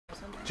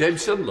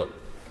James Sunderland.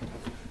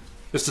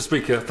 Mr.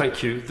 Speaker,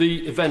 thank you.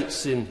 The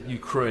events in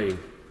Ukraine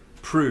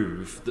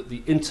prove that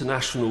the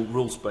international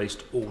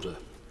rules-based order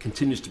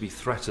continues to be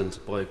threatened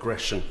by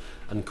aggression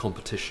and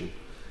competition.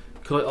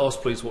 Could I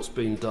ask, please, what's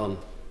being done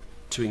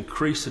to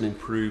increase and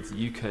improve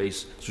the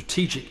UK's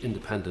strategic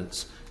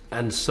independence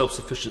and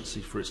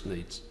self-sufficiency for its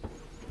needs?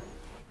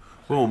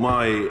 Well,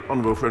 my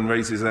honourable friend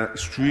raises an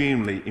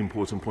extremely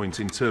important point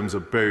in terms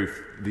of both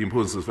the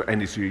importance of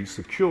energy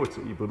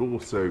security, but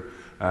also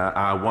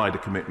our wider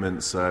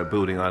commitments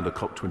building under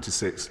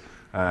COP26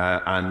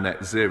 and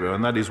net zero.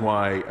 And that is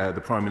why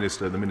the Prime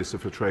Minister, the Minister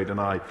for Trade and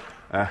I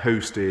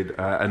hosted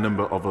a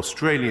number of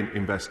Australian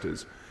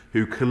investors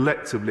who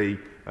collectively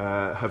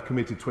have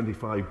committed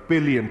 £25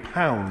 billion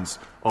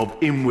of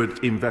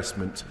inward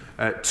investment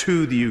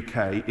to the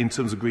UK in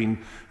terms of green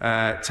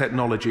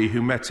technology,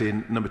 who met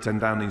in number 10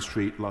 Downing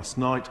Street last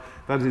night.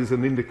 That is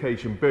an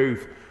indication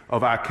both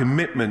of our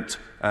commitment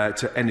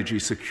to energy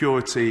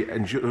security,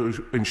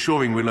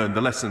 ensuring we learn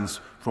the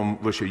lessons from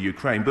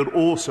Russia-Ukraine, but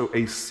also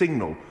a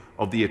signal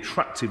of the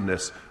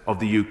attractiveness of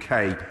the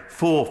UK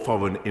for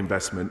foreign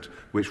investment,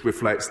 which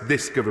reflects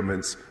this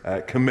government's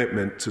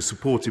commitment to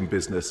supporting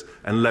business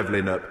and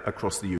levelling up across the UK.